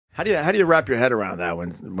How do you wrap your head around that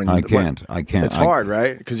when I can't. It's hard,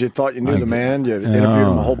 right? Because you thought you knew the man, you interviewed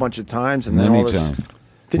him a whole bunch of times, and then all this.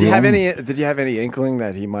 Did you have any inkling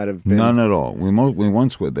that he might have been? None at all. We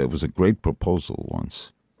once were. There was a great proposal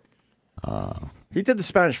once. He did the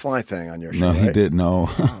Spanish Fly thing on your show. No, right? he did no.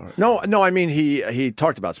 no. I mean, he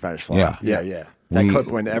talked about Spanish Fly. Yeah. That clip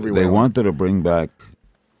went everywhere. They wanted to bring back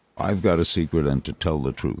 "I've Got a Secret" and "To Tell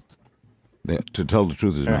the Truth." To Tell the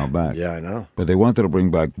Truth is now back. Yeah, I know. But they wanted to bring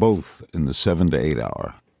back both in the 7 to 8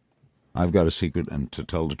 hour. I've Got a Secret and To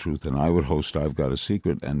Tell the Truth, and I would host I've Got a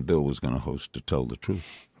Secret, and Bill was going to host To Tell the Truth.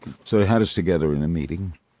 So they had us together in a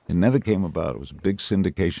meeting. It never came about. It was a big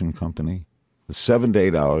syndication company, the 7 to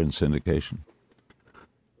 8 hour in syndication.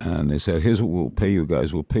 And they said, here's what we'll pay you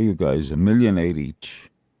guys. We'll pay you guys $1.8 million each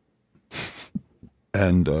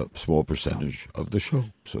and a small percentage of the show.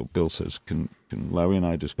 So Bill says, can Larry and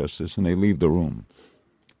I discuss this? And they leave the room.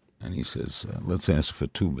 And he says, let's ask for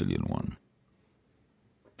 $2 million one.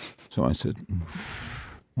 So I said,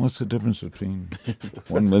 what's the difference between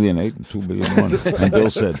 $1.8 million and $2 million one? And Bill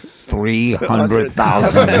said,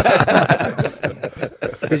 300,000.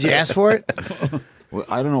 Did you ask for it? Well,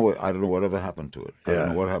 I don't know whatever happened to it. I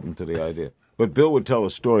don't know what happened to the idea. But Bill would tell a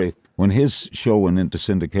story. When his show went into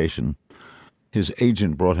syndication, his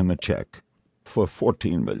agent brought him a check for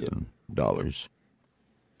 $14 million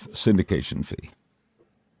syndication fee.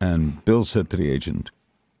 And Bill said to the agent,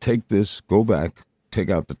 take this, go back, take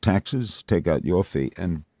out the taxes, take out your fee,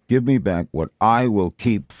 and give me back what I will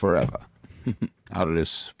keep forever out of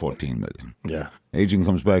this $14 million. Yeah. Agent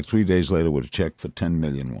comes back 3 days later with a check for $10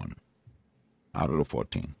 million one out of the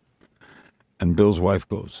 14. And Bill's wife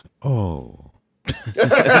goes, oh.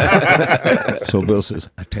 So Bill says,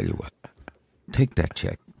 I tell you what, take that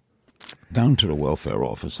check down to the welfare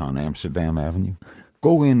office on Amsterdam Avenue.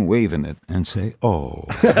 Go in waving it and say, oh.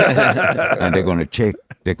 And they're going to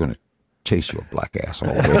chase your black ass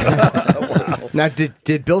all the way. Now,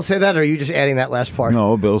 did Bill say that, or are you just adding that last part?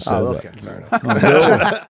 No, Bill said okay. that. Fair enough.